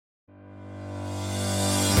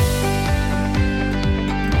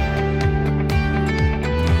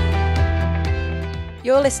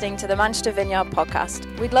You're listening to the Manchester Vineyard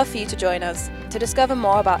podcast. We'd love for you to join us. To discover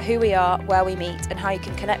more about who we are, where we meet, and how you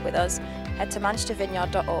can connect with us, head to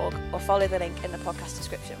manchestervineyard.org or follow the link in the podcast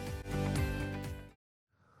description.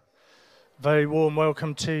 Very warm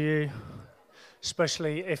welcome to you,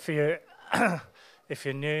 especially if you're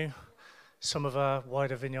new. Some of our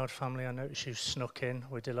wider Vineyard family, I noticed you snuck in.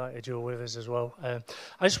 We're delighted you're with us as well. I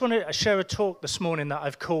just want to share a talk this morning that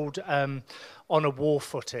I've called On a War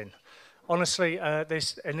Footing. Honestly,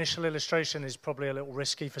 this initial illustration is probably a little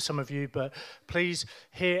risky for some of you, but please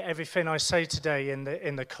hear everything I say today in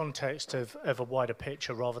the context of a wider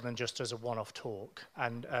picture rather than just as a one-off talk.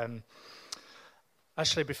 And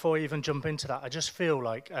actually, before I even jump into that, I just feel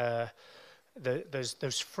like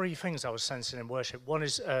there's three things I was sensing in worship. One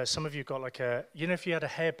is some of you got like if you had a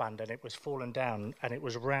hairband and it was fallen down and it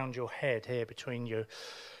was around your head here between your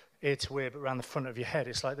ear to ear, but around the front of your head.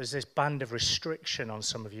 It's like there's this band of restriction on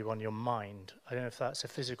some of you on your mind. I don't know if that's a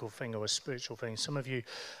physical thing or a spiritual thing. Some of you,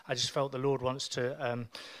 I just felt the Lord wants to,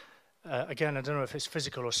 again, I don't know if it's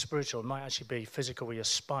physical or spiritual. It might actually be physical with your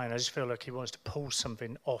spine. I just feel like he wants to pull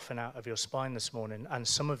something off and out of your spine this morning. And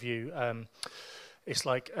some of you, it's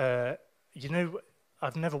like, I've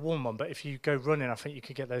never worn one, but if you go running, I think you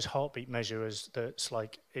could get those heartbeat measurers that's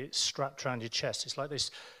like it's strapped around your chest. It's like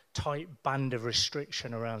this tight band of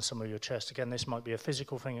restriction around some of your chest. Again, this might be a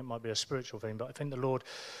physical thing, it might be a spiritual thing, but I think the Lord,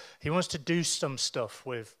 he wants to do some stuff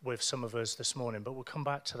with some of us this morning, but we'll come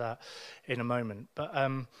back to that in a moment. But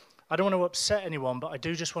I don't want to upset anyone, but I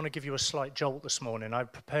do just want to give you a slight jolt this morning. I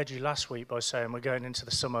prepared you last week by saying we're going into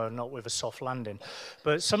the summer not with a soft landing.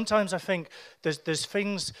 But sometimes I think there's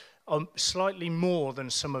things slightly more than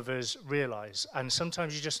some of us realise. And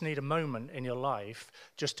sometimes you just need a moment in your life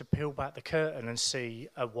just to peel back the curtain and see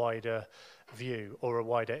a wider view or a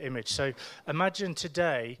wider image. So imagine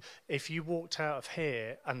today if you walked out of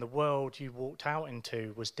here and the world you walked out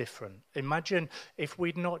into was different. Imagine if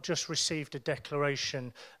we'd not just received a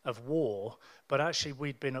declaration of war, but actually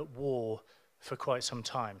we'd been at war for quite some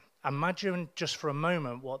time. Imagine just for a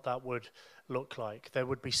moment what that would look like. There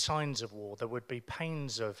would be signs of war, there would be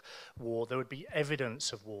pains of war, there would be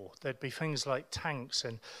evidence of war. There'd be things like tanks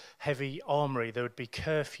and heavy armory, there would be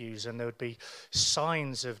curfews, and there would be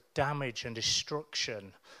signs of damage and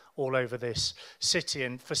destruction all over this city.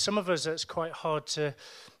 And for some of us, that's quite hard to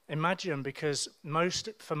imagine because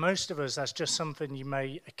for most of us, that's just something you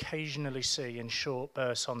may occasionally see in short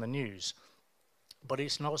bursts on the news. But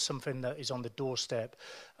it's not something that is on the doorstep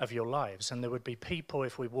of your lives. And there would be people,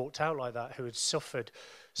 if we walked out like that, who had suffered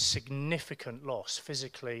significant loss.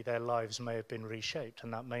 Physically, their lives may have been reshaped,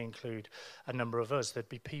 and that may include a number of us. There'd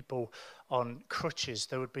be people on crutches.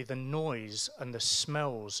 There would be the noise and the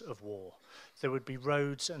smells of war. There would be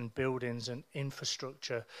roads and buildings and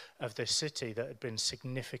infrastructure of this city that had been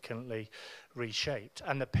significantly reshaped.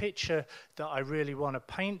 And the picture that I really want to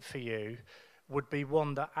paint for you would be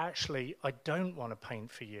one that actually I don't want to paint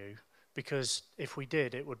for you, because if we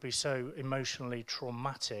did, it would be so emotionally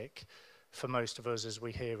traumatic for most of us as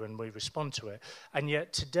we hear and we respond to it. And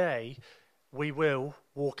yet today, we will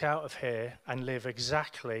walk out of here and live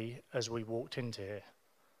exactly as we walked into here.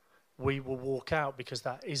 We will walk out because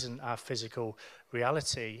that isn't our physical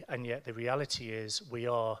reality, and yet the reality is we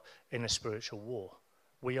are in a spiritual war.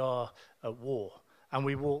 We are at war, and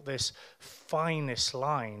we walk this finest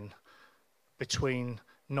line between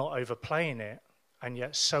not overplaying it and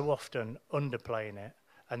yet so often underplaying it,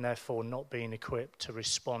 and therefore not being equipped to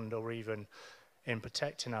respond or even in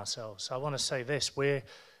protecting ourselves. So I want to say this, we're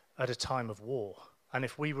at a time of war, and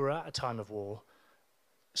if we were at a time of war,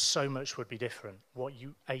 so much would be different. What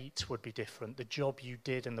you ate would be different, the job you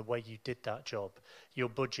did and the way you did that job, your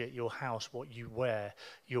budget, your house, what you wear,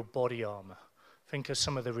 your body armor. Think of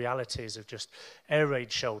some of the realities of just air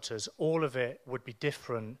raid shelters. All of it would be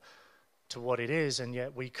different to what it is, and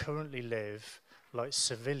yet we currently live like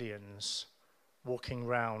civilians walking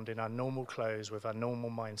around in our normal clothes with our normal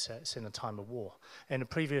mindsets in a time of war. In a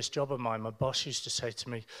previous job of mine, my boss used to say to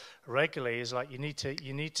me regularly, is like, you need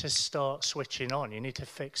to start switching on, you need to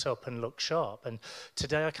fix up and look sharp. And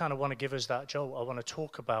today I kind of want to give us that jolt. I want to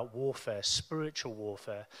talk about warfare, spiritual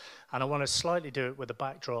warfare, and I want to slightly do it with the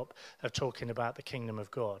backdrop of talking about the kingdom of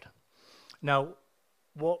God. Now,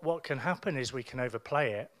 what can happen is we can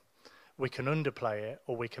overplay it, we can underplay it,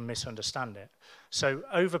 or we can misunderstand it. So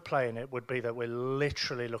overplaying it would be that we're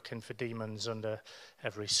literally looking for demons under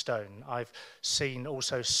every stone. I've seen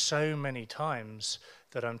also so many times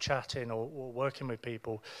that I'm chatting or working with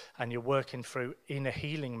people, and you're working through inner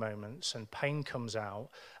healing moments, and pain comes out,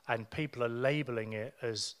 and people are labeling it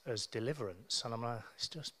as deliverance. And I'm like, it's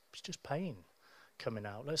just pain. coming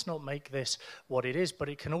out. Let's not make this what it is, but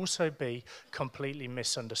it can also be completely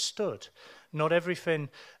misunderstood. Not everything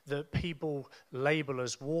that people label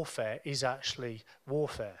as warfare is actually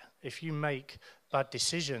warfare. If you make bad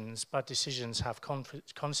decisions have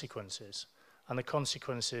consequences. And the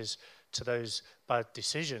consequences to those bad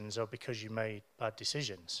decisions are because you made bad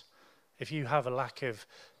decisions. If you have a lack of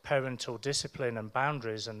parental discipline and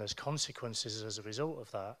boundaries and there's consequences as a result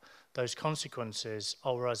of that, those consequences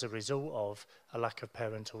are as a result of a lack of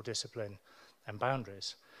parental discipline and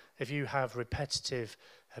boundaries. If you have repetitive,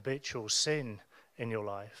 habitual sin in your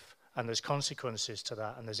life and there's consequences to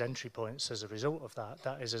that and there's entry points as a result of that,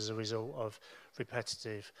 that is as a result of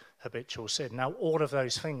repetitive, habitual sin. Now, all of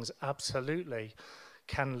those things absolutely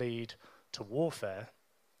can lead to warfare,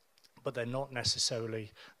 but they're not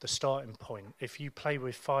necessarily the starting point. If you play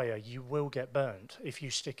with fire, you will get burnt. If you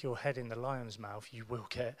stick your head in the lion's mouth, you will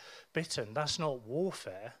get bitten. That's not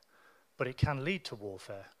warfare, but it can lead to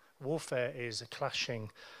warfare. Warfare is a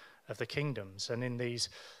clashing of the kingdoms, and in these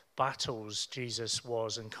battles, Jesus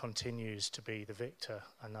was and continues to be the victor,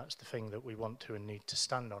 and that's the thing that we want to and need to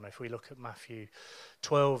stand on. If we look at Matthew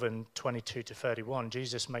 12 and 22 to 31,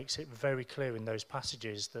 Jesus makes it very clear in those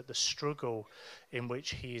passages that the struggle in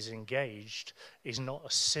which he is engaged is not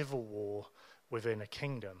a civil war within a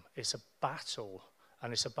kingdom. It's a battle,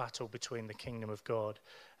 and it's a battle between the kingdom of God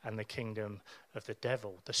and the kingdom of the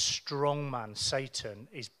devil. The strong man, Satan,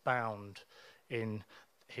 is bound in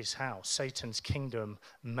his house. Satan's kingdom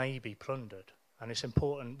may be plundered, and it's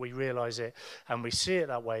important we realize it and we see it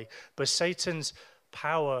that way. But Satan's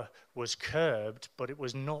power was curbed, but it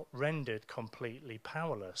was not rendered completely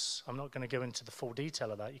powerless. I'm not going to go into the full detail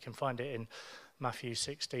of that. You can find it in Matthew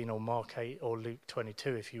 16 or Mark 8 or Luke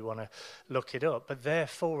 22 if you want to look it up. But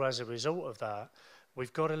therefore, as a result of that,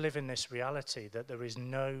 we've got to live in this reality that there is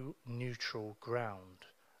no neutral ground,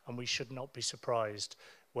 and we should not be surprised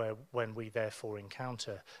when we therefore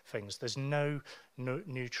encounter things. There's no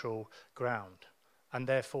neutral ground. And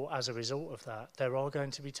therefore, as a result of that, there are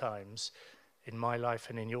going to be times in my life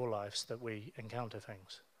and in your lives that we encounter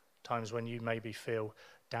things. Times when you maybe feel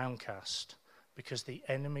downcast because the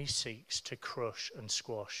enemy seeks to crush and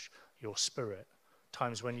squash your spirit.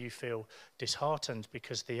 Times when you feel disheartened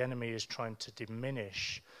because the enemy is trying to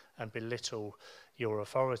diminish and belittle your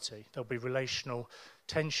authority. There'll be relational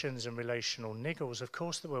tensions and relational niggles. Of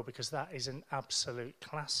course there will, because that is an absolute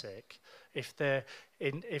classic. If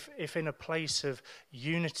in a place of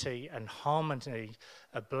unity and harmony,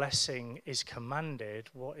 a blessing is commanded,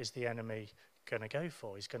 what is the enemy going to go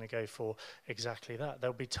for? He's going to go for exactly that.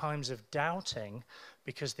 There'll be times of doubting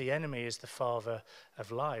because the enemy is the father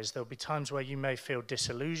of lies. There'll be times where you may feel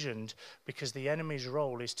disillusioned because the enemy's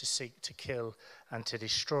role is to seek to kill and to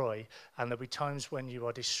destroy. And there'll be times when you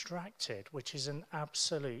are distracted, which is an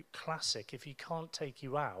absolute classic. If he can't take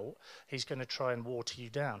you out, he's going to try and water you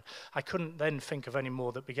down. I couldn't then think of any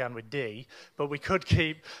more that began with D, but we could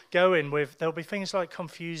keep going with, there'll be things like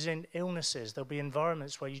confusing illnesses. There'll be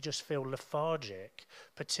environments where you just feel lethargic,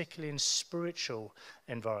 particularly in spiritual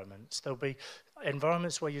environments. There'll be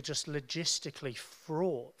environments where you're just logistically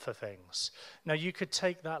fraught for things. Now, you could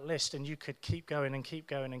take that list and you could keep going and keep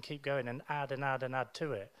going and keep going and add and add and add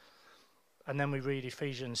to it. And then we read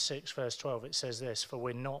Ephesians 6, verse 12. It says this: "For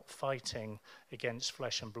we're not fighting against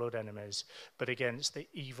flesh and blood enemies, but against the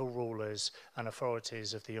evil rulers and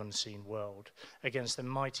authorities of the unseen world, against the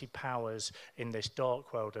mighty powers in this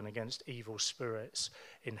dark world, and against evil spirits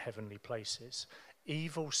in heavenly places."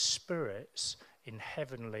 Evil spirits in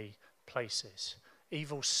heavenly places.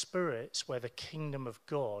 Evil spirits where the kingdom of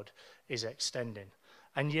God is extending.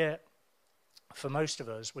 And yet, for most of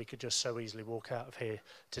us, we could just so easily walk out of here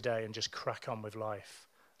today and just crack on with life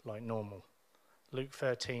like normal. Luke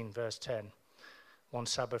 13, verse 10. One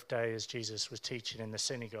Sabbath day, as Jesus was teaching in the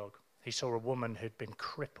synagogue, he saw a woman who'd been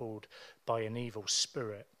crippled by an evil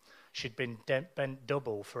spirit. She'd been bent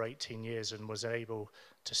double for 18 years and was able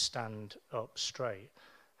to stand up straight.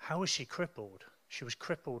 How was she crippled? She was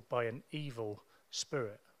crippled by an evil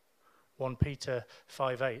spirit. 1 Peter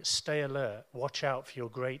 5:8, "Stay alert, watch out for your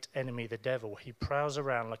great enemy, the devil. He prowls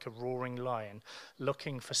around like a roaring lion,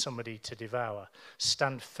 looking for somebody to devour.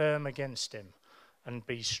 Stand firm against him and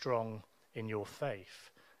be strong in your faith."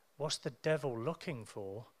 What's the devil looking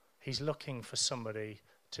for? He's looking for somebody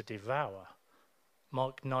to devour.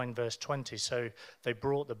 Mark 9, verse 20, "So they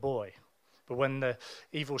brought the boy. But when the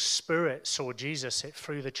evil spirit saw Jesus, it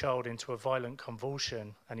threw the child into a violent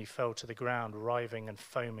convulsion, and he fell to the ground, writhing and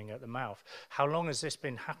foaming at the mouth." "How long has this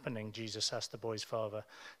been happening?" Jesus asked the boy's father.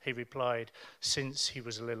 He replied, "Since he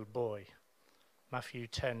was a little boy." Matthew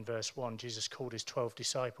 10, verse 1, Jesus called his 12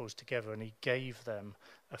 disciples together, and he gave them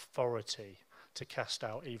authority to cast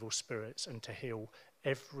out evil spirits, and to heal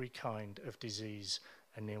every kind of disease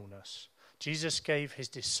and illness. Jesus gave his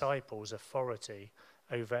disciples authority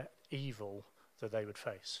over evil that they would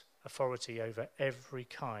face, authority over every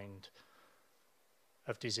kind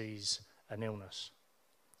of disease and illness.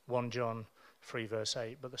 1 John 3 verse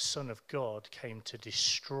 8, but the Son of God came to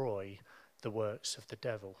destroy the works of the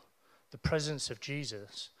devil. The presence of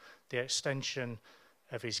Jesus, the extension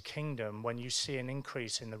of his kingdom, when you see an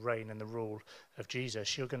increase in the reign and the rule of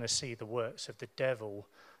Jesus, you're going to see the works of the devil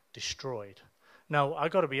destroyed. Now, I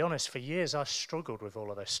got to be honest, for years I struggled with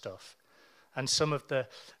all of this stuff. And some of the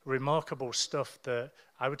remarkable stuff that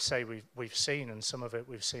I would say we've seen, and some of it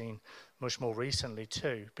we've seen much more recently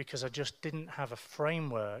too, because I just didn't have a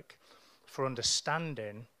framework for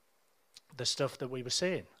understanding the stuff that we were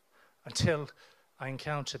seeing until I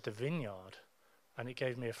encountered the vineyard, and it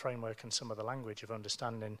gave me a framework and some of the language of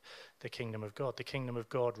understanding the kingdom of God. The kingdom of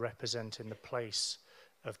God representing the place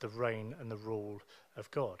of the reign and the rule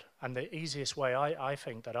of God. And the easiest way I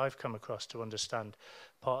think that I've come across to understand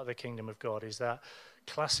part of the kingdom of God is that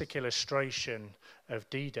classic illustration of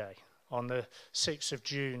D-Day. On the 6th of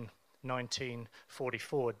June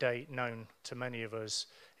 1944, date known to many of us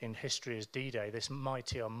in history as D-Day, this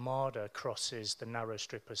mighty armada crosses the narrow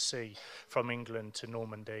strip of sea from England to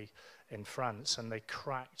Normandy in France, and they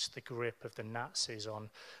cracked the grip of the Nazis on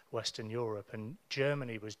Western Europe, and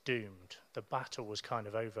Germany was doomed. The battle was kind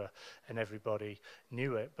of over and everybody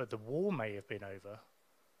knew it, but the war may have been over,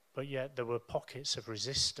 but yet there were pockets of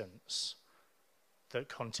resistance that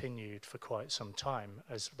continued for quite some time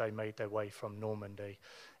as they made their way from Normandy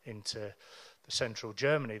into the central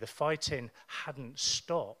Germany. The fighting hadn't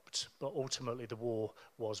stopped, but ultimately the war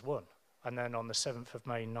was won. And then on the 7th of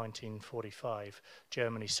May 1945,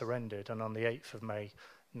 Germany surrendered, and on the 8th of May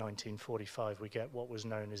 1945, we get what was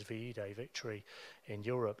known as VE Day, victory in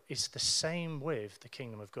Europe. It's the same with the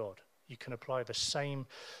kingdom of God. You can apply the same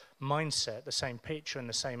mindset, the same picture, and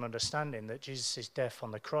the same understanding that Jesus' death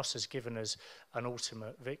on the cross has given us an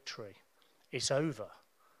ultimate victory. It's over.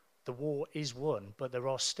 The war is won, but there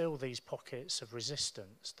are still these pockets of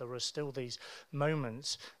resistance. There are still these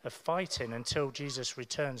moments of fighting until Jesus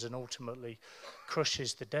returns and ultimately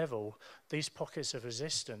crushes the devil. These pockets of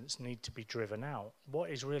resistance need to be driven out.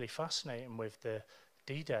 What is really fascinating with the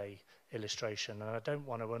D-Day illustration, and I don't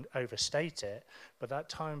want to overstate it, but that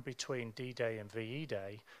time between D-Day and VE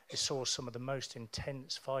Day, it saw some of the most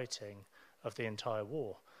intense fighting of the entire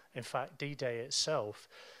war. In fact, D-Day itself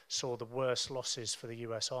saw the worst losses for the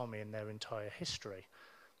US Army in their entire history.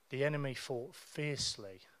 The enemy fought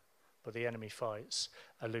fiercely, but the enemy fights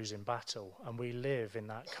a losing battle, and we live in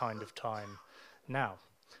that kind of time now.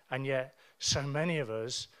 And yet, so many of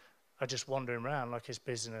us are just wandering around like it's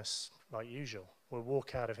business like usual. We'll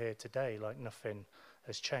walk out of here today like nothing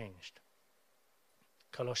has changed.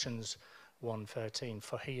 Colossians 1:13,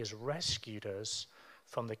 for he has rescued us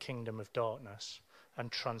from the kingdom of darkness and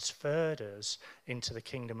transferred us into the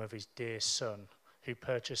kingdom of his dear Son, who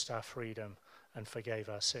purchased our freedom and forgave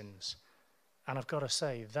our sins. And I've got to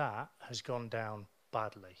say, that has gone down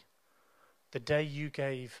badly. The day you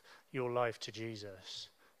gave your life to Jesus,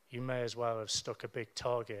 you may as well have stuck a big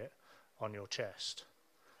target on your chest.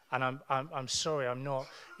 And I'm sorry, I'm not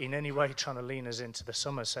in any way trying to lean us into the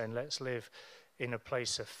summer saying let's live in a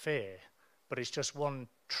place of fear, but it's just one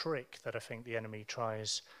trick that I think the enemy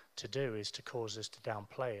tries to do, is to cause us to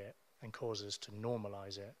downplay it and cause us to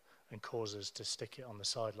normalize it and cause us to stick it on the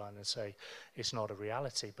sideline and say it's not a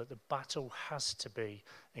reality. But the battle has to be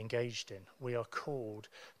engaged in. We are called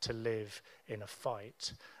to live in a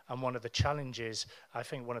fight. And one of the challenges, I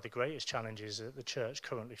think one of the greatest challenges that the church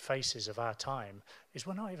currently faces of our time, is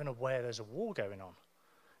we're not even aware there's a war going on.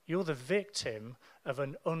 You're the victim of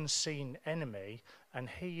an unseen enemy, and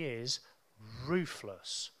he is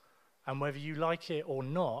ruthless. And whether you like it or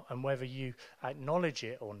not, and whether you acknowledge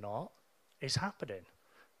it or not, it's happening.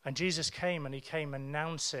 And Jesus came, and he came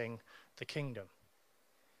announcing the kingdom.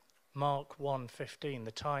 Mark 1:15,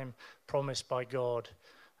 the time promised by God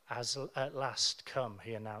has at last come,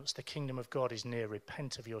 he announced. The kingdom of God is near.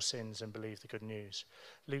 Repent of your sins and believe the good news.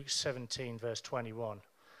 Luke 17, verse 21.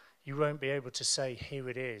 You won't be able to say, here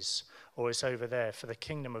it is, or it's over there, for the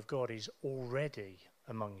kingdom of God is already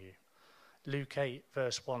among you. Luke 8,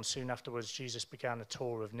 verse 1, soon afterwards, Jesus began a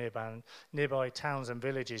tour of nearby towns and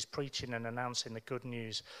villages, preaching and announcing the good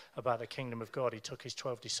news about the kingdom of God. He took his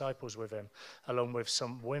 12 disciples with him, along with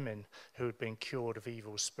some women who had been cured of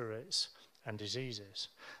evil spirits and diseases.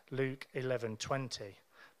 Luke 11:20,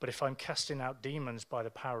 but if I'm casting out demons by the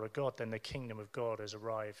power of God, then the kingdom of God has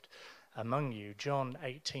arrived among you. John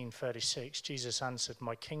 18:36, Jesus answered,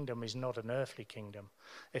 my kingdom is not an earthly kingdom.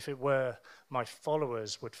 If it were, my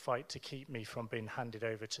followers would fight to keep me from being handed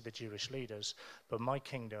over to the Jewish leaders, but my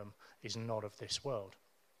kingdom is not of this world.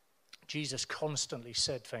 Jesus constantly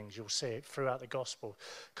said things, you'll see it throughout the gospel.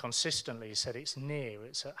 Consistently, he said it's near,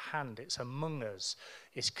 it's at hand, it's among us,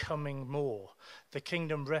 it's coming more. The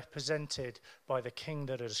kingdom represented by the king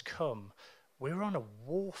that has come. We're on a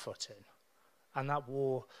war footing, and that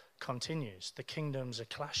war continues. The kingdoms are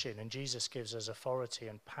clashing, and Jesus gives us authority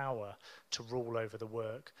and power to rule over the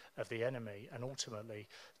work of the enemy and ultimately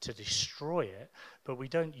to destroy it, but we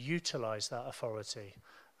don't utilize that authority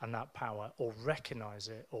and that power, or recognize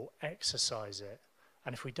it, or exercise it.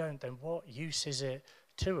 And if we don't, then what use is it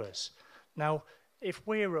to us? Now, if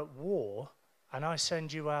we're at war, and I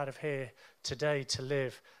send you out of here today to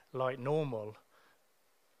live like normal,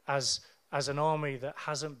 as an army that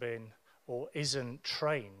hasn't been or isn't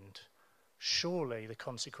trained, surely the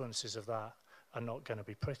consequences of that are not going to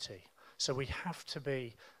be pretty. So we have to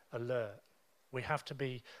be alert. We have to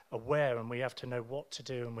be aware, and we have to know what to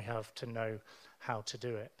do, and we have to know how to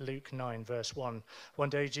do it. Luke 9, verse 1. One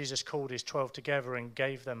day Jesus called his 12 together and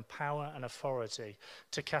gave them power and authority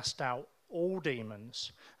to cast out all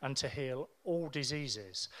demons and to heal all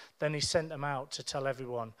diseases. Then he sent them out to tell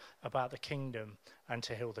everyone about the kingdom and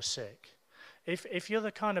to heal the sick. If you're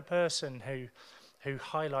the kind of person who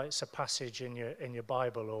highlights a passage in your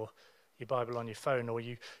Bible, or your Bible on your phone, or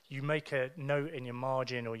you make a note in your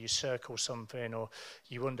margin, or you circle something, or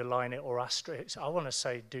you underline it or asterisk, I want to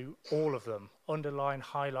say do all of them. Underline,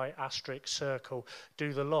 highlight, asterisk, circle,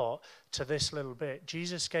 do the lot to this little bit.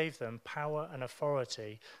 Jesus gave them power and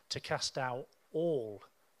authority to cast out all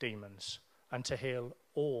demons and to heal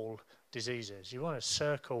all diseases. You want to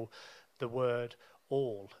circle the word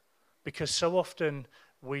all, because so often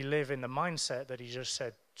we live in the mindset that he just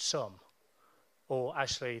said some, or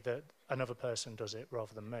actually that another person does it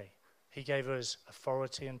rather than me. He gave us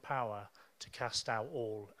authority and power to cast out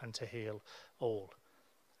all and to heal all.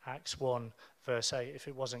 Acts 1, verse 8, if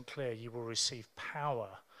it wasn't clear, you will receive power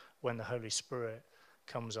when the Holy Spirit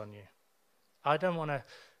comes on you. I don't want to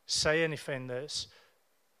say anything that's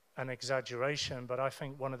an exaggeration, but I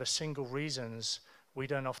think one of the single reasons we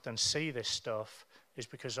don't often see this stuff is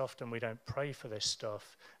because often we don't pray for this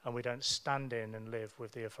stuff, and we don't stand in and live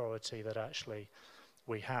with the authority that actually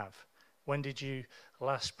we have. When did you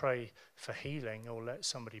last pray for healing, or let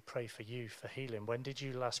somebody pray for you for healing? When did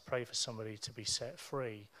you last pray for somebody to be set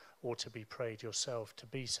free, or to be prayed yourself to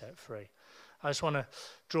be set free? I just want to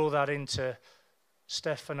draw that into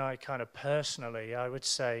Steph and I kind of personally. I would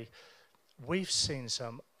say we've seen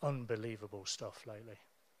some unbelievable stuff lately.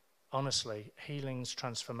 Honestly, healings,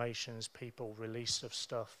 transformations, people released of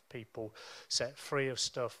stuff, people set free of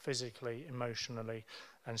stuff physically, emotionally,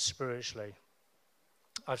 and spiritually.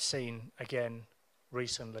 I've seen, again,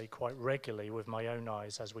 recently, quite regularly with my own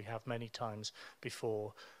eyes, as we have many times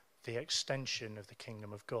before, the extension of the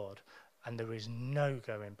kingdom of God, and there is no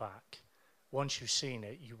going back. Once you've seen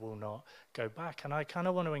it, you will not go back. And I kind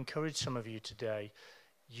of want to encourage some of you today,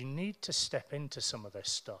 you need to step into some of this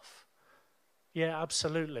stuff. Yeah,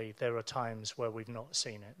 absolutely, there are times where we've not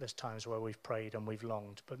seen it. There's times where we've prayed and we've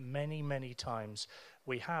longed, but many, many times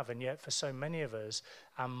we have. And yet for so many of us,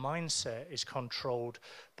 our mindset is controlled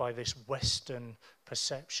by this Western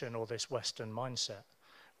perception, or this Western mindset.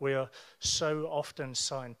 We are so often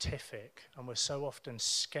scientific, and we're so often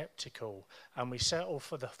skeptical, and we settle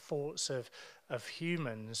for the thoughts of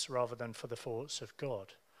humans rather than for the thoughts of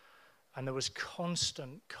God. And there was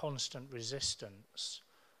constant resistance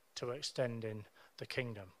to extending the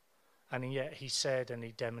kingdom. And yet he said, and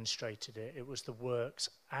he demonstrated it, it was the works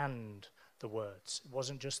and the words. It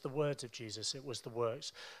wasn't just the words of Jesus, it was the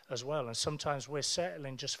works as well. And sometimes we're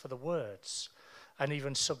settling just for the words. And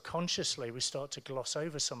even subconsciously, we start to gloss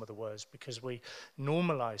over some of the words because we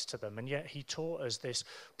normalize to them. And yet he taught us this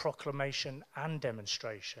proclamation and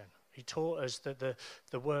demonstration. He taught us that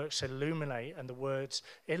the works illuminate and the words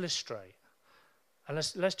illustrate. And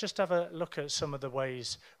let's just have a look at some of the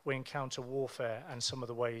ways we encounter warfare and some of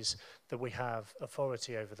the ways that we have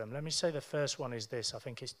authority over them. Let me say the first one is this. I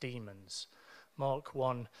think it's demons. Mark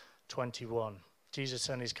 1:21. Jesus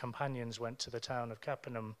and his companions went to the town of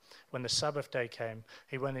Capernaum. When the Sabbath day came,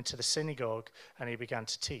 he went into the synagogue and he began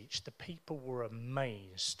to teach. The people were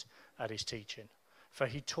amazed at his teaching, for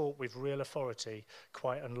he taught with real authority,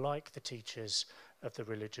 quite unlike the teachers of the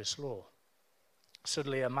religious law.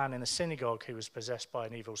 Suddenly a man in the synagogue who was possessed by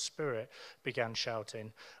an evil spirit began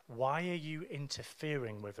shouting, "Why are you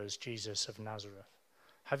interfering with us, Jesus of Nazareth?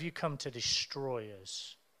 Have you come to destroy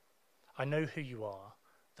us? I know who you are,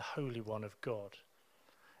 the Holy One of God."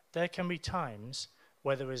 There can be times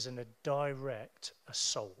where there isn't a direct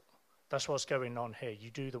assault. That's what's going on here. You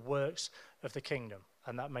do the works of the kingdom,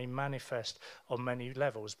 and that may manifest on many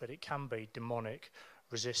levels, but it can be demonic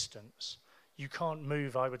resistance. You can't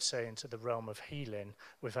move, I would say, into the realm of healing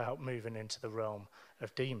without moving into the realm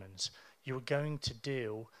of demons. You're going to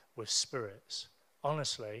deal with spirits.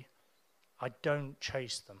 Honestly, I don't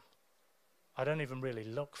chase them. I don't even really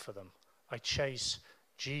look for them. I chase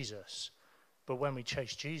Jesus. But when we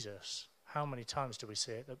chase Jesus, how many times do we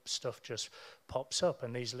see it that stuff just pops up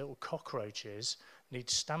and these little cockroaches need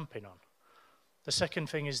stamping on? The second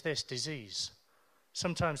thing is this, disease.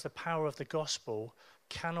 Sometimes the power of the gospel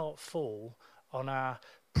cannot fall on our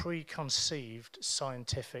preconceived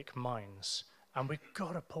scientific minds. And we've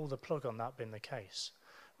got to pull the plug on that being the case.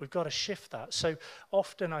 We've got to shift that. So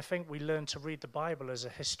often I think we learn to read the Bible as a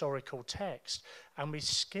historical text and we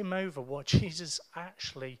skim over what Jesus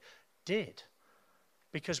actually did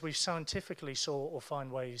because we scientifically sought or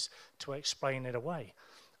find ways to explain it away.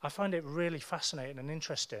 I find it really fascinating and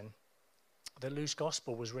interesting that Luke's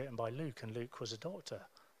gospel was written by Luke, and Luke was a doctor.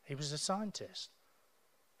 He was a scientist.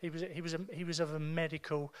 He was of a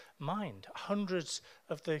medical mind. Half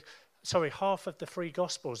of the three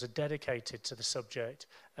gospels are dedicated to the subject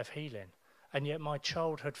of healing. And yet my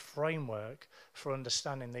childhood framework for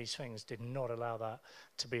understanding these things did not allow that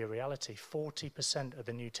to be a reality. 40% of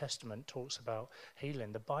the New Testament talks about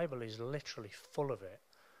healing. The Bible is literally full of it.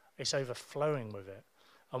 It's overflowing with it.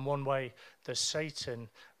 And one way that Satan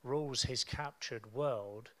rules his captured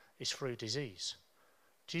world is through disease.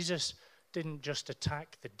 Jesus didn't just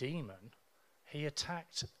attack the demon, he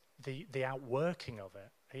attacked the outworking of it.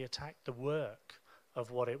 He attacked the work of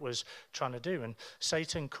what it was trying to do. And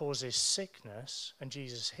Satan causes sickness, and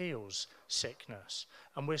Jesus heals sickness.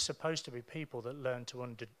 And we're supposed to be people that learn to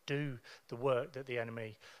undo the work that the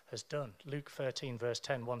enemy has done. Luke 13, verse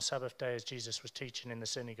 10, one Sabbath day as Jesus was teaching in the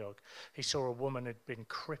synagogue, he saw a woman who had been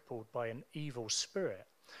crippled by an evil spirit.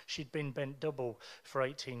 She'd been bent double for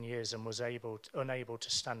 18 years and was unable to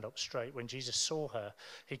stand up straight. When Jesus saw her,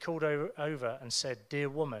 he called her over and said, "Dear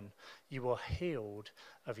woman, you are healed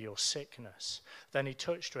of your sickness." Then he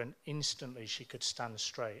touched her and instantly she could stand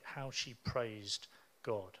straight. How she praised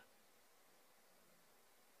God.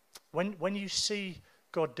 When you see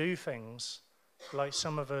God do things like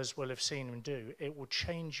some of us will have seen him do, it will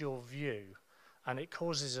change your view. And it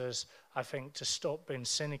causes us, I think, to stop being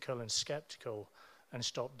cynical and skeptical and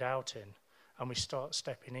stop doubting, and we start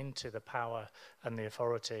stepping into the power and the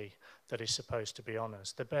authority that is supposed to be on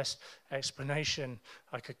us. The best explanation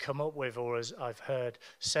I could come up with, or as I've heard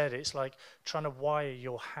said, it's like trying to wire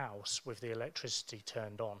your house with the electricity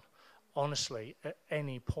turned on. Honestly, at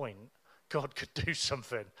any point, God could do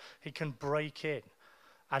something. He can break in.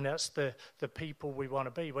 And that's the people we want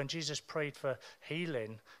to be. When Jesus prayed for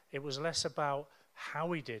healing, it was less about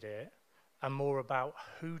how he did it and more about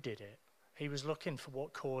who did it. He was looking for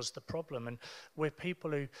what caused the problem. And we're people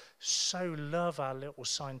who so love our little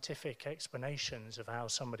scientific explanations of how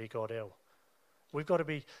somebody got ill. We've got to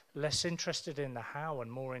be less interested in the how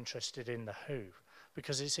and more interested in the who.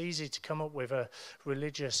 Because it's easy to come up with a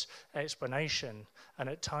religious explanation and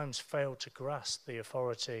at times fail to grasp the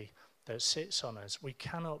authority that sits on us. We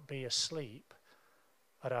cannot be asleep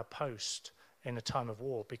at our post in a time of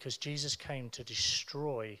war because Jesus came to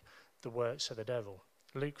destroy the works of the devil.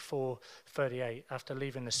 Luke 4:38, after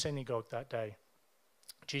leaving the synagogue that day,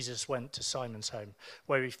 Jesus went to Simon's home,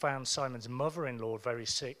 where he found Simon's mother-in-law very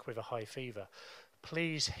sick with a high fever.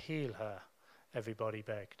 "Please heal her," everybody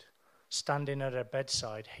begged. Standing at her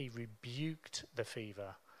bedside, he rebuked the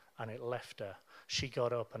fever, and it left her. She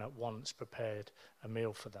got up and at once prepared a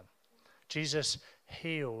meal for them. Jesus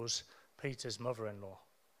heals Peter's mother-in-law.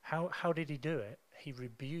 How did he do it? He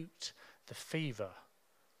rebuked the fever.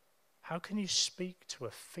 How can you speak to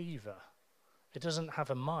a fever? It doesn't have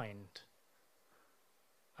a mind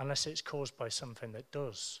unless it's caused by something that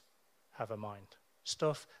does have a mind.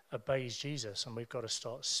 Stuff obeys Jesus, and we've got to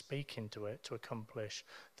start speaking to it to accomplish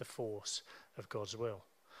the force of God's will.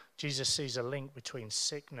 Jesus sees a link between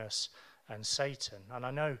sickness and Satan, and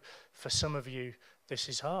I know for some of you this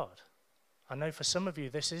is hard. I know for some of you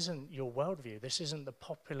this isn't your worldview. This isn't the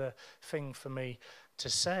popular thing for me to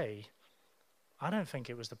say. I don't think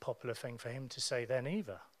it was the popular thing for him to say then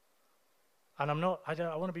either. And I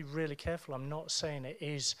want to be really careful. I'm not saying it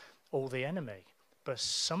is all the enemy, but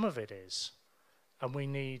some of it is. And we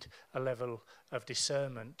need a level of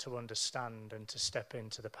discernment to understand and to step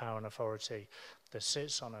into the power and authority that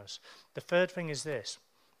sits on us. The third thing is this,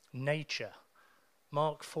 nature.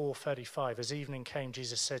 Mark 4:35, as evening came,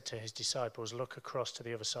 Jesus said to his disciples, look across to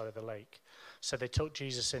the other side of the lake. So they took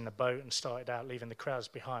Jesus in the boat and started out, leaving the crowds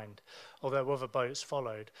behind, although other boats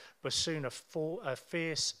followed. But soon a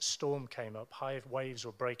fierce storm came up. High waves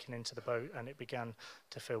were breaking into the boat, and it began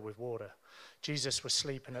to fill with water. Jesus was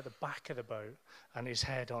sleeping at the back of the boat and his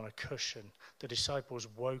head on a cushion. The disciples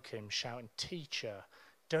woke him, shouting, Teacher,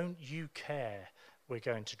 don't you care we're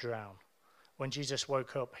going to drown? When Jesus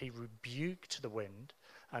woke up, he rebuked the wind,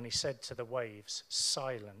 and he said to the waves,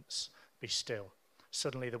 Silence, be still.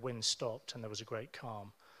 Suddenly the wind stopped, and there was a great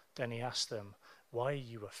calm. Then he asked them, Why are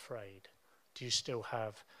you afraid? Do you still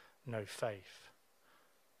have no faith?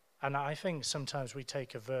 And I think sometimes we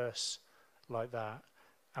take a verse like that,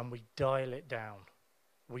 and we dial it down.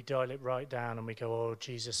 We dial it right down, and we go, oh,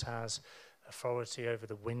 Jesus has authority over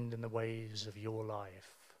the wind and the waves of your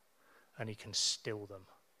life, and he can still them.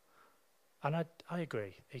 And I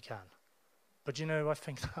agree, he can. But you know, I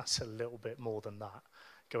think that's a little bit more than that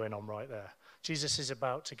going on right there. Jesus is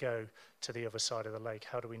about to go to the other side of the lake.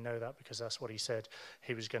 How do we know that? Because that's what he said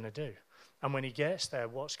he was going to do. And when he gets there,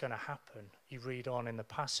 what's going to happen? You read on in the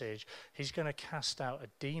passage, he's going to cast out a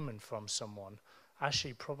demon from someone,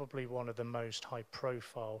 actually probably one of the most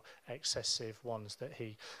high-profile, excessive ones that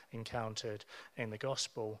he encountered in the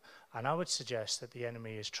gospel. And I would suggest that the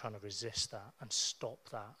enemy is trying to resist that and stop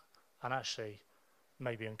that. And actually,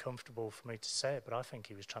 maybe uncomfortable for me to say it, but I think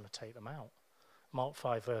he was trying to take them out. Mark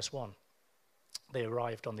 5, verse 1. They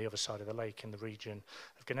arrived on the other side of the lake in the region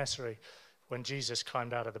of Gennesaret. When Jesus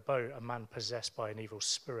climbed out of the boat, a man possessed by an evil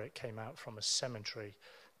spirit came out from a cemetery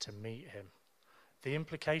to meet him. The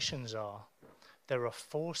implications are there are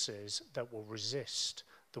forces that will resist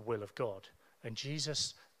the will of God, and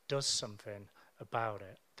Jesus does something about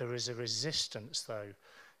it. There is a resistance, though,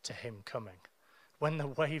 to him coming. When the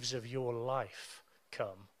waves of your life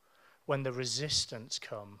come, when the resistance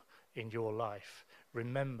come in your life,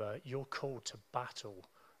 remember you're called to battle,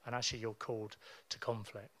 and actually you're called to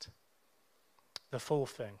conflict. The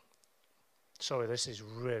fourth thing, sorry, this is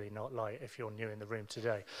really not light if you're new in the room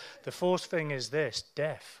today. The fourth thing is this,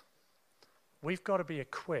 death. We've got to be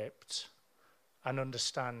equipped and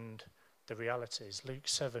understand the realities. Luke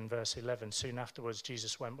 7, verse 11, soon afterwards,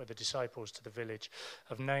 Jesus went with the disciples to the village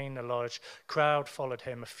of Nain. A large crowd followed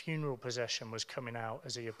him. A funeral procession was coming out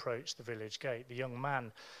as he approached the village gate. The young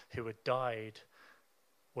man who had died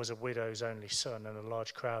was a widow's only son, and a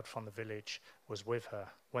large crowd from the village was with her.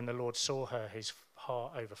 When the Lord saw her, his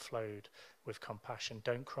heart overflowed with compassion.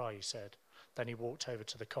 Don't cry, he said. Then he walked over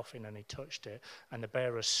to the coffin and he touched it, and the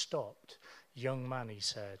bearers stopped. Young man, he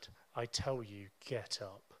said, I tell you, get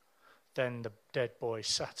up. Then the dead boy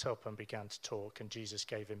sat up and began to talk, and Jesus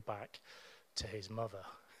gave him back to his mother.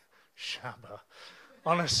 Shabba.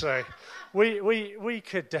 Honestly, we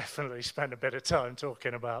could definitely spend a bit of time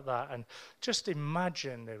talking about that, and just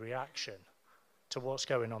imagine the reaction to what's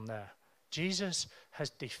going on there. Jesus has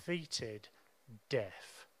defeated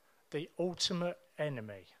death. The ultimate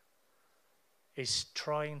enemy is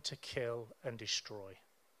trying to kill and destroy.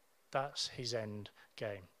 That's his end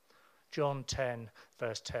game. John 10,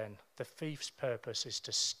 verse 10, the thief's purpose is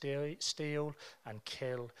to steal and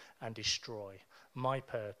kill and destroy. My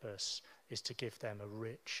purpose is to give them a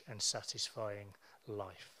rich and satisfying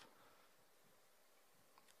life.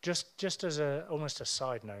 Just as almost a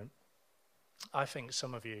side note, I think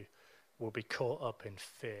some of you will be caught up in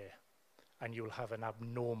fear, and you'll have an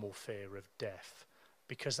abnormal fear of death,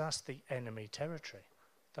 because that's the enemy territory.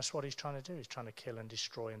 That's what he's trying to do. He's trying to kill and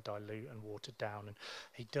destroy and dilute and water down. And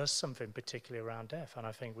he does something particularly around death. And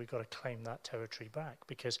I think we've got to claim that territory back,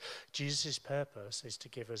 because Jesus' purpose is to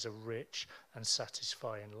give us a rich and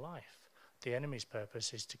satisfying life. The enemy's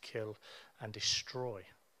purpose is to kill and destroy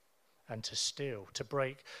and to steal, to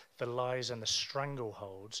break the lies and the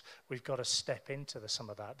strangleholds. We've got to step into some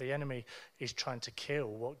of that. The enemy is trying to kill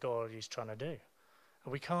what God is trying to do.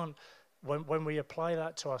 And we can't. When we apply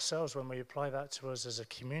that to ourselves, when we apply that to us as a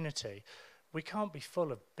community, we can't be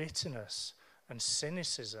full of bitterness and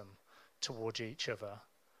cynicism towards each other,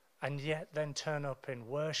 and yet then turn up in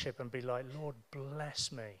worship and be like, Lord,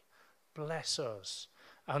 bless me, bless us.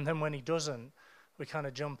 And then when he doesn't, we kind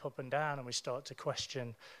of jump up and down and we start to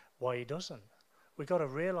question why he doesn't. We've got to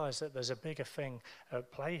realize that there's a bigger thing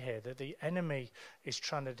at play here, that the enemy is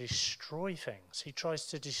trying to destroy things. He tries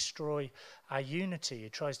to destroy our unity. He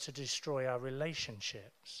tries to destroy our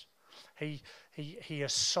relationships. He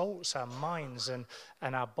assaults our minds and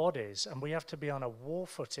our bodies, and we have to be on a war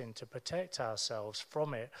footing to protect ourselves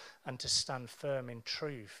from it and to stand firm in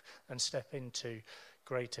truth and step into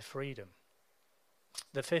greater freedom.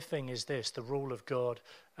 The fifth thing is this, the rule of God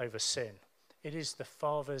over sin. It is the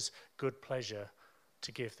Father's good pleasure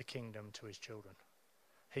to give the kingdom to his children.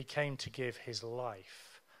 He came to give his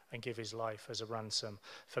life and give his life as a ransom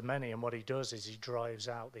for many. And what he does is he drives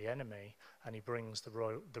out the enemy and he brings the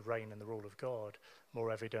reign and the rule of God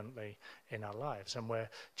more evidently in our lives. And where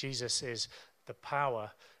Jesus is the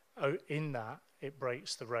power, in that it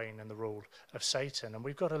breaks the reign and the rule of Satan. And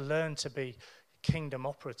we've got to learn to be kingdom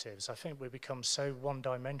operatives. I think we become so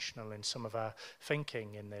one-dimensional in some of our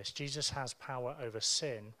thinking in this. Jesus has power over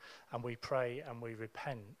sin, and we pray and we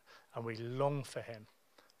repent and we long for him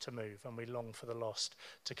to move, and we long for the lost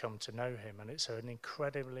to come to know him. And it's an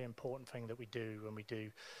incredibly important thing that we do, and we do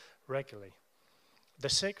regularly. The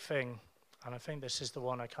sixth thing, and I think this is the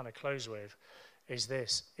one I kind of close with, is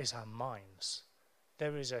our minds.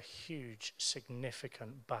 There is a huge,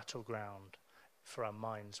 significant battleground for our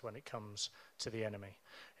minds when it comes to the enemy.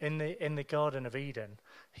 In the Garden of Eden,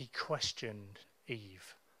 he questioned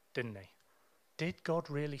Eve, didn't he? Did God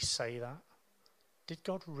really say that? Did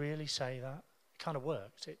God really say that? It kind of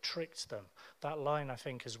worked. It tricked them. That line, I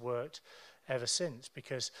think, has worked ever since,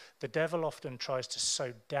 because the devil often tries to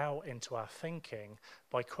sow doubt into our thinking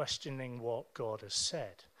by questioning what God has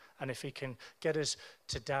said. And if he can get us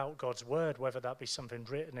to doubt God's word, whether that be something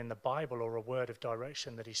written in the Bible or a word of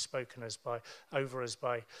direction that he's spoken over us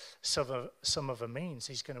by some other means,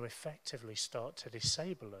 he's going to effectively start to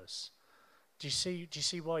disable us. Do you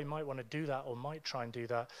see why you might want to do that, or might try and do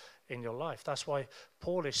that in your life? That's why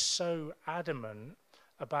Paul is so adamant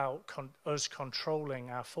about us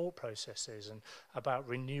controlling our thought processes and about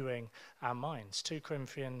renewing our minds. 2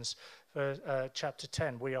 Corinthians chapter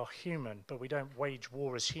 10, we are human, but we don't wage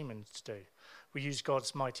war as humans do. We use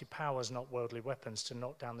God's mighty powers, not worldly weapons, to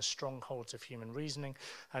knock down the strongholds of human reasoning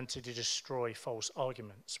and to destroy false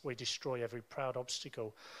arguments. We destroy every proud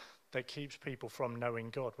obstacle that keeps people from knowing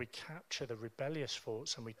God. We capture the rebellious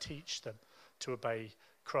thoughts and we teach them to obey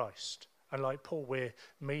Christ. And like Paul, we're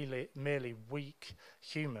merely weak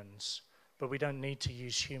humans, but we don't need to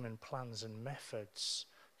use human plans and methods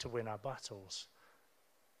to win our battles.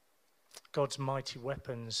 God's mighty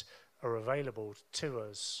weapons are available to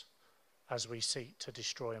us as we seek to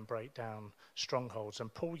destroy and break down strongholds.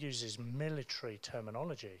 And Paul uses military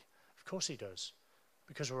terminology. Of course he does,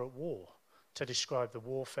 because we're at war, to describe the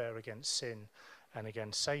warfare against sin and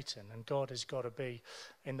against Satan. And God has got to be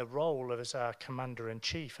in the role of as our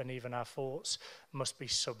commander-in-chief, and even our thoughts must be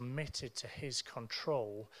submitted to his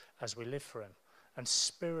control as we live for him. And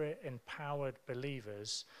spirit-empowered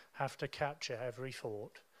believers have to capture every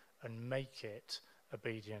thought and make it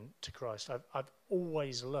obedient to Christ. I've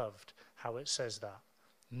always loved how it says that.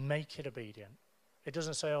 Make it obedient. It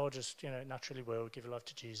doesn't say, oh, just, it naturally will, give your life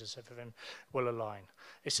to Jesus, everything will align.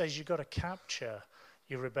 It says you've got to capture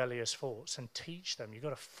your rebellious thoughts and teach them. You've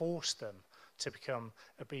got to force them to become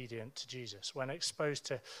obedient to Jesus. When exposed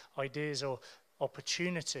to ideas or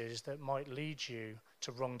opportunities that might lead you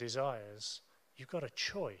to wrong desires, you've got a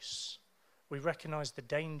choice. We recognize the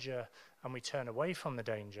danger and we turn away from the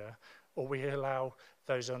danger, or we allow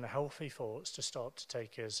those unhealthy thoughts to start to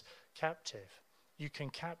take us captive. You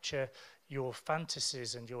can capture your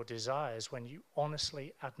fantasies and your desires when you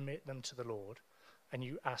honestly admit them to the Lord and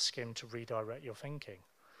you ask him to redirect your thinking.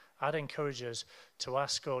 I'd encourage us to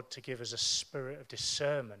ask God to give us a spirit of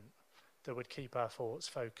discernment that would keep our thoughts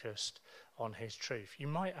focused on his truth. You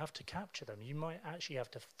might have to capture them. You might actually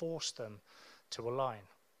have to force them to align.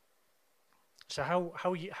 So how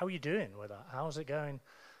are you doing with that? How's it going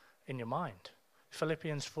in your mind?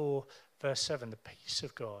 Philippians 4 verse 7, the peace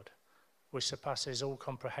of God, which surpasses all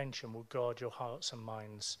comprehension, will guard your hearts and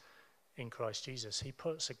minds in Christ Jesus. He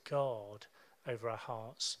puts a guard over our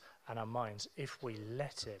hearts and our minds if we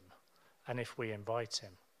let him and if we invite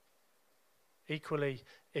him. Equally,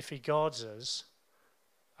 if he guards us,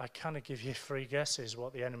 I kind of give you 3 guesses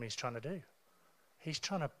what the enemy's trying to do. He's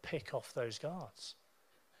trying to pick off those guards.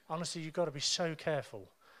 Honestly, you've got to be so careful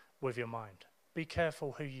with your mind. Be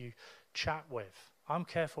careful who you chat with. I'm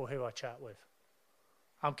careful who I chat with.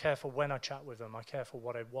 I'm careful when I chat with them. I'm careful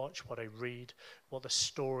what I watch, what I read, what the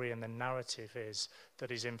story and the narrative is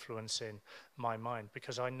that is influencing my mind,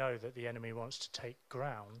 because I know that the enemy wants to take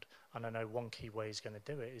ground, and I know one key way he's going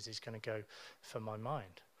to do it is he's going to go for my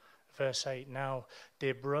mind. Verse 8, now,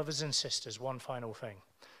 dear brothers and sisters, one final thing.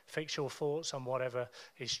 Fix your thoughts on whatever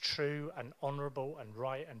is true and honourable and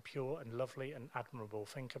right and pure and lovely and admirable.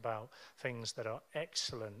 Think about things that are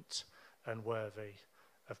excellent and worthy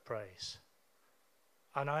of praise.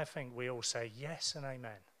 And I think we all say yes and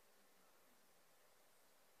amen.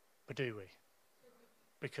 But do we?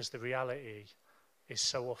 Because the reality is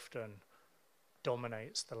so often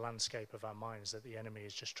dominates the landscape of our minds that the enemy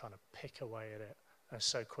is just trying to pick away at it, and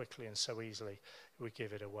so quickly and so easily we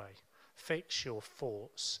give it away. fix your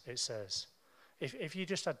thoughts, it says. If you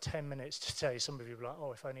just had 10 minutes today, some of you are like,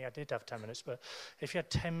 oh, if only I did have 10 minutes. But if you had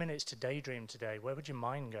 10 minutes to daydream today, where would your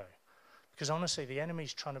mind go? Because honestly, the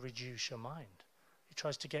enemy's trying to reduce your mind. He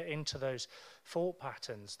tries to get into those thought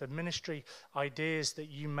patterns, the ministry ideas that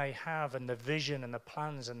you may have, and the vision and the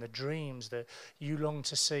plans and the dreams that you long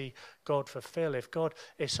to see God fulfill. If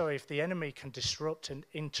the enemy can disrupt and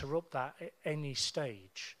interrupt that at any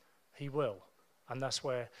stage, he will. And that's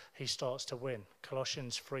where he starts to win.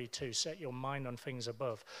 Colossians 3:2, set your mind on things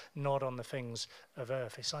above, not on the things of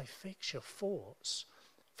earth. It's like, fix your thoughts.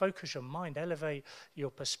 Focus your mind, elevate your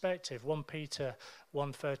perspective. 1 Peter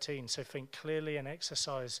 1:13, so think clearly and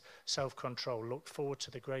exercise self-control. Look forward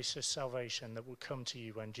to the gracious salvation that will come to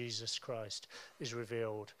you when Jesus Christ is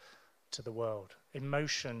revealed to the world.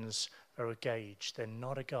 Emotions are a gauge, they're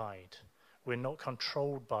not a guide. We're not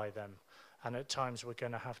controlled by them, and at times we're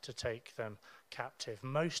going to have to take them captive.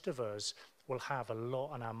 Most of us will have a lot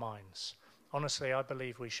on our minds. Honestly, I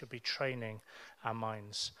believe we should be training our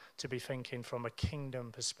minds to be thinking from a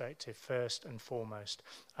kingdom perspective first and foremost,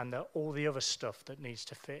 and that all the other stuff that needs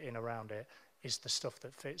to fit in around it is the stuff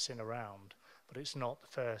that fits in around, but it's not the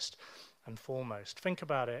first and foremost. Think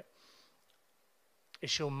about it.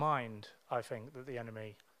 It's your mind, I think, that the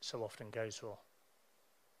enemy so often goes for.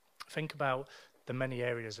 Think about the many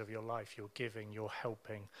areas of your life: you're giving, you're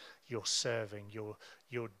helping, you're serving,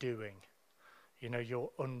 you're doing. You know, your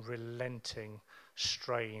unrelenting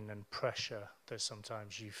strain and pressure that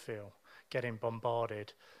sometimes you feel, getting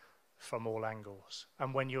bombarded from all angles.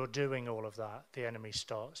 And when you're doing all of that, the enemy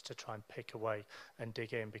starts to try and pick away and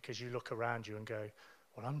dig in, because you look around you and go,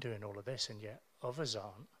 well, I'm doing all of this and yet others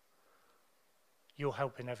aren't. You're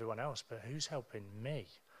helping everyone else, but who's helping me?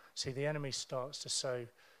 See, the enemy starts to sow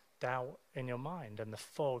doubt in your mind, and the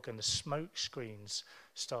fog and the smoke screens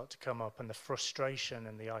start to come up, and the frustration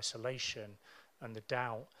and the isolation and the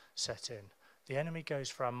doubt set in. The enemy goes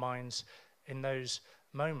for our minds in those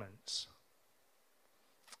moments.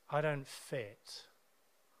 I don't fit.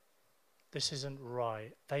 This isn't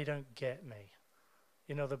right. They don't get me.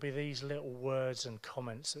 You know, there'll be these little words and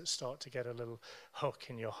comments that start to get a little hook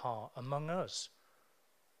in your heart among us.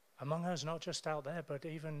 Among us, not just out there, but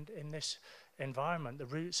even in this environment, the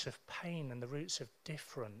roots of pain and the roots of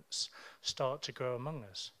difference start to grow among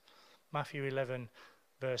us. Matthew 11,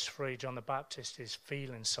 verse 3, John the Baptist is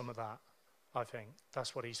feeling some of that, I think.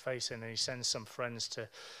 That's what he's facing, and he sends some friends to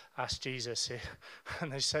ask Jesus,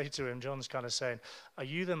 and they say to him, John's kind of saying, are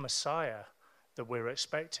you the Messiah that we're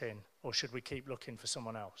expecting, or should we keep looking for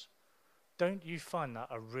someone else? Don't you find that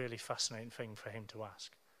a really fascinating thing for him to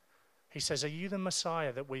ask? He says, are you the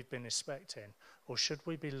Messiah that we've been expecting, or should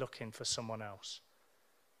we be looking for someone else?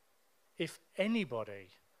 If anybody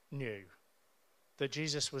knew that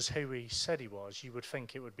Jesus was who he said he was, you would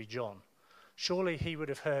think it would be John. Surely he would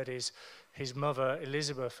have heard his mother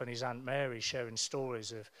Elizabeth and his Aunt Mary sharing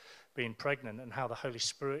stories of being pregnant and how the Holy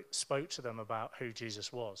Spirit spoke to them about who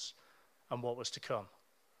Jesus was and what was to come.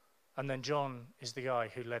 And then John is the guy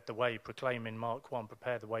who led the way, proclaiming Mark 1,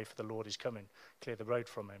 prepare the way for the Lord is coming, clear the road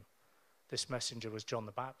from him. This messenger was John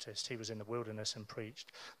the Baptist. He was in the wilderness and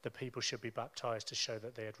preached that people should be baptized to show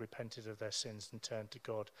that they had repented of their sins and turned to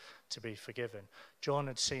God to be forgiven. John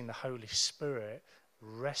had seen the Holy Spirit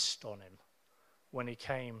rest on him when he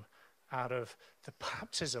came out of the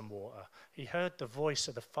baptism water. He heard the voice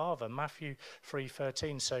of the Father, Matthew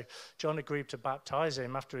 3:13. So John agreed to baptize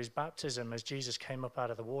him. After his baptism, as Jesus came up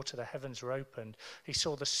out of the water, the heavens were opened. He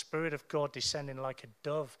saw the Spirit of God descending like a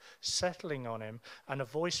dove, settling on him, and a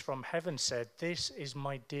voice from heaven said, this is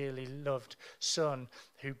my dearly loved Son,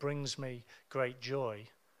 who brings me great joy.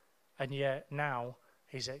 And yet now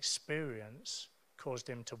his experience caused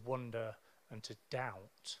him to wonder and to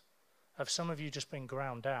doubt. Have some of you just been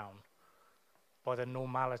ground down by the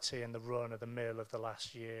normality and the run of the mill of the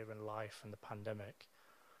last year and life and the pandemic?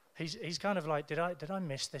 He's kind of like, did I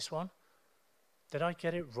miss this one? Did I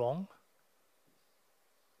get it wrong?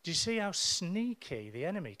 Do you see how sneaky the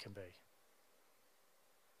enemy can be?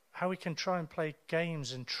 How he can try and play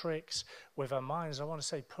games and tricks with our minds. I want to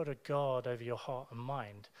say, put a guard over your heart and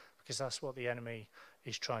mind, because that's what the enemy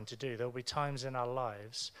is trying to do. There'll be times in our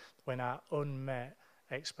lives when our unmet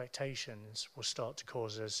expectations will start to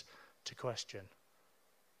cause us to question.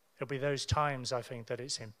 It'll be those times, I think, that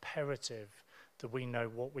it's imperative that we know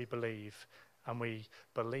what we believe and we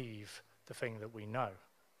believe the thing that we know.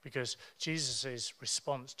 Because Jesus'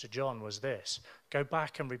 response to John was this: go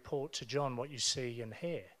back and report to John what you see and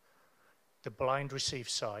hear. The blind receive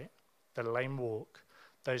sight, the lame walk,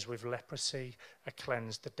 those with leprosy are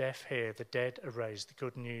cleansed, the deaf hear, the dead are raised, the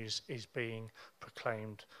good news is being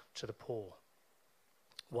proclaimed to the poor.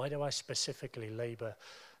 Why do I specifically labour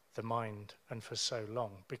the mind and for so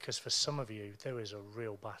long? Because for some of you, there is a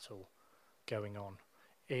real battle going on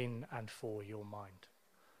in and for your mind.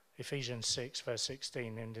 Ephesians 6, verse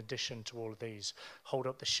 16, in addition to all of these, hold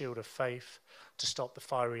up the shield of faith to stop the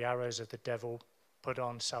fiery arrows of the devil. Put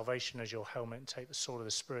on salvation as your helmet and take the sword of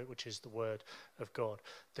the Spirit, which is the word of God.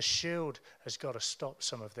 The shield has got to stop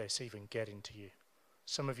some of this even getting to you.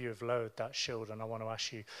 Some of you have lowered that shield, and I want to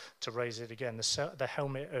ask you to raise it again. The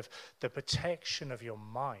helmet of the protection of your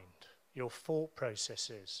mind, your thought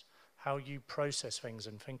processes, how you process things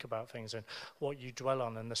and think about things and what you dwell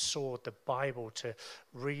on, and the sword, the Bible, to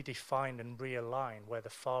redefine and realign where the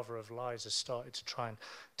father of lies has started to try and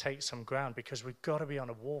take some ground, because we've got to be on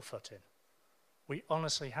a war footing. We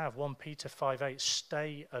honestly have. 1 Peter 5:8,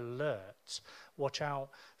 stay alert. Watch out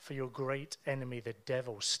for your great enemy, the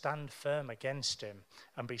devil. Stand firm against him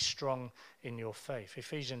and be strong in your faith.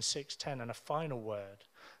 Ephesians 6:10, and a final word.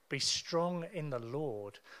 Be strong in the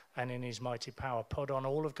Lord and in his mighty power. Put on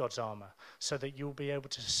all of God's armor so that you'll be able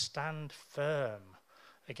to stand firm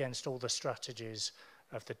against all the strategies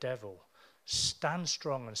of the devil. Stand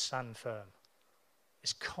strong and stand firm.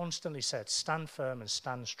 It's constantly said, stand firm and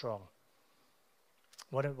stand strong.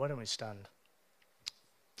 Why don't we stand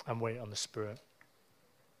and wait on the Spirit?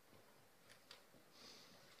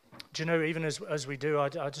 Do you know, even as we do,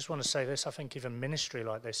 I just want to say this, I think even ministry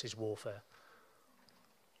like this is warfare.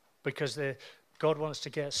 Because God wants to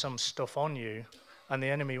get some stuff on you, and the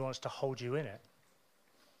enemy wants to hold you in it.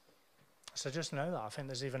 So just know that. I think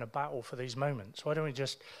there's even a battle for these moments. Why don't we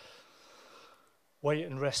just wait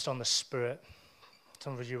and rest on the Spirit?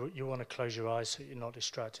 Some of you want to close your eyes so you're not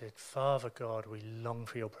distracted. Father God, we long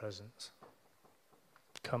for your presence.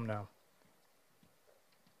 Come now.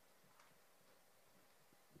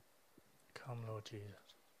 Come, Lord Jesus.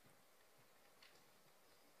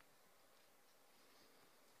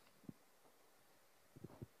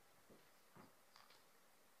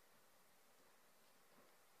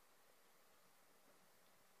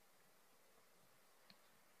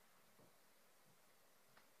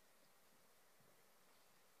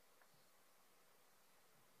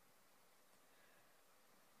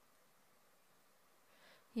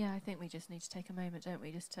 Yeah, I think we just need to take a moment, don't we,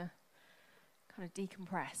 just to kind of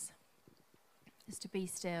decompress, just to be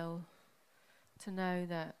still, to know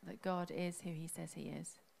that God is who he says he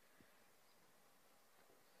is.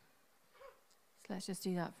 So let's just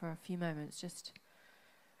do that for a few moments, just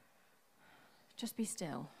be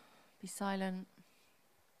still, be silent,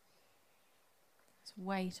 just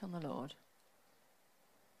wait on the Lord.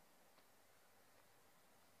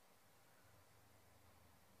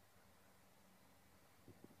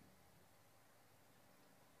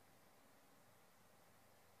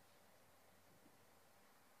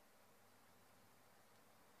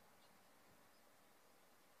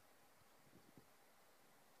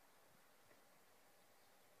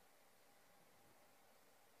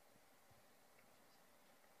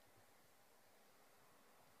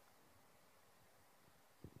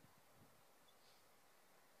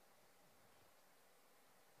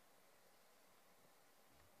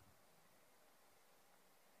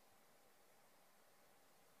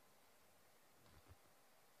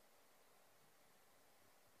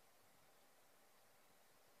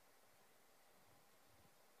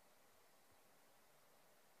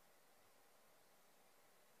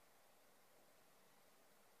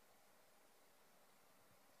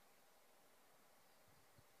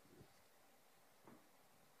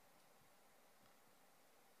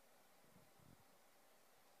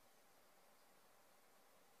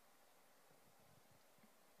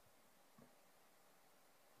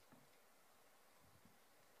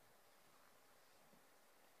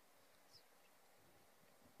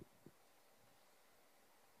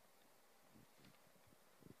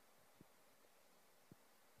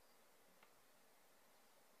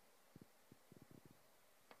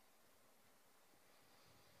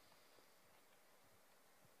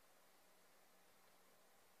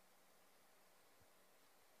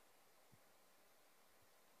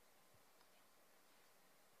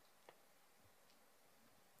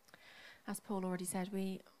 As Paul already said,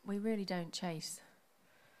 we really don't chase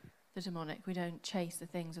the demonic. We don't chase the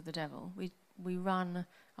things of the devil. We run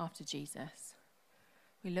after Jesus.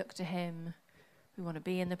 We look to him. We want to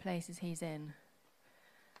be in the places he's in.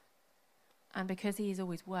 And because he is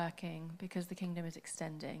always working, because the kingdom is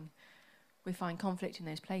extending, we find conflict in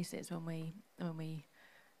those places when we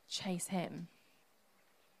chase him.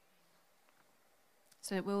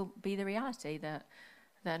 So it will be the reality that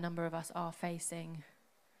a number of us are facing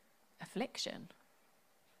afflicting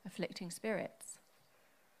spirits.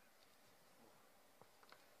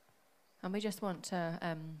 And we just want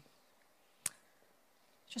to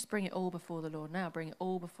just bring it all before the Lord now, bring it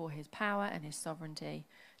all before his power and his sovereignty,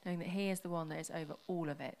 knowing that he is the one that is over all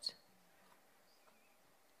of it.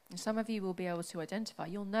 And some of you will be able to identify,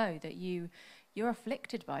 you'll know that you're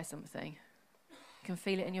afflicted by something. You can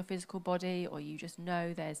feel it in your physical body, or you just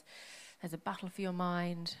know there's a battle for your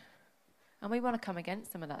mind. And we want to come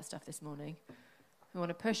against some of that stuff this morning. We want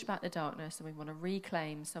to push back the darkness, and we want to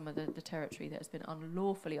reclaim some of the territory that has been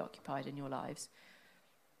unlawfully occupied in your lives.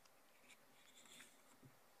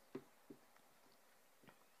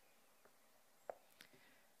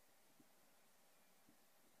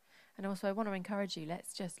 And also I want to encourage you,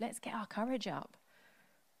 let's get our courage up.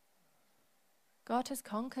 God has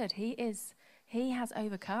conquered. He has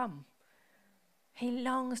overcome. He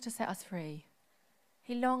longs to set us free.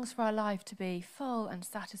 He longs for our life to be full and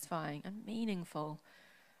satisfying and meaningful.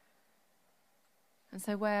 And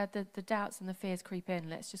so where the doubts and the fears creep in,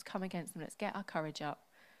 let's just come against them. Let's get our courage up.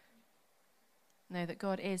 Know that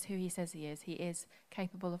God is who he says he is. He is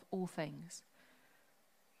capable of all things.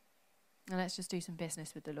 And let's just do some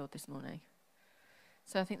business with the Lord this morning.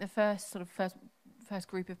 So I think the first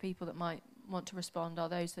group of people that might want to respond are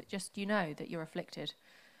those that just, you know that you're afflicted.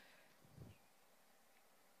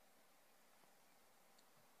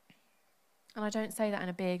 And I don't say that in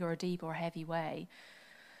a big or a deep or a heavy way,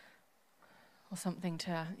 or something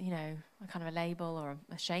to, a kind of a label or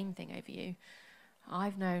a shame thing over you.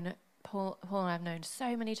 I've known, Paul and I have known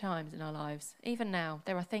so many times in our lives, even now,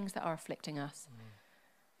 there are things that are afflicting us.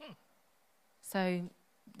 So,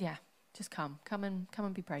 yeah, just come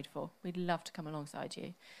and be prayed for. We'd love to come alongside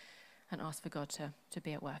you and ask for God to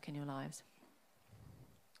be at work in your lives.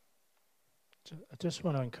 So I just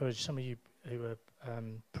want to encourage some of you who are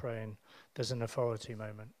praying. There's an authority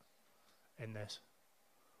moment in this.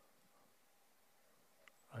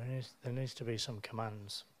 There needs to be some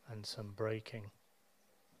commands and some breaking.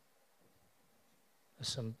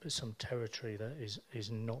 There's some territory that is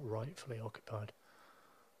not rightfully occupied.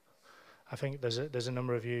 I think there's a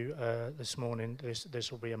number of you this morning.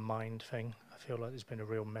 This will be a mind thing. I feel like there's been a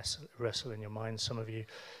real wrestle in your mind. Some of you,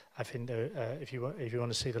 I think, if you want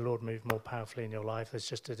to see the Lord move more powerfully in your life, there's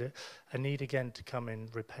just a need again to come in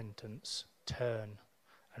repentance, turn,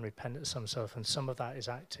 and repent of some stuff. And some of that is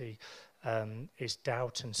actually is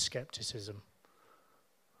doubt and skepticism.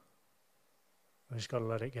 We've just got to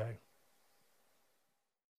let it go.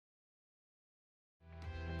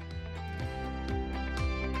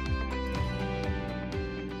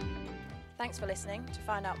 Thanks for listening. To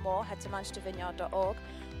find out more, head to manchestervineyard.org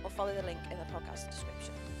or follow the link in the podcast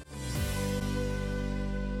description.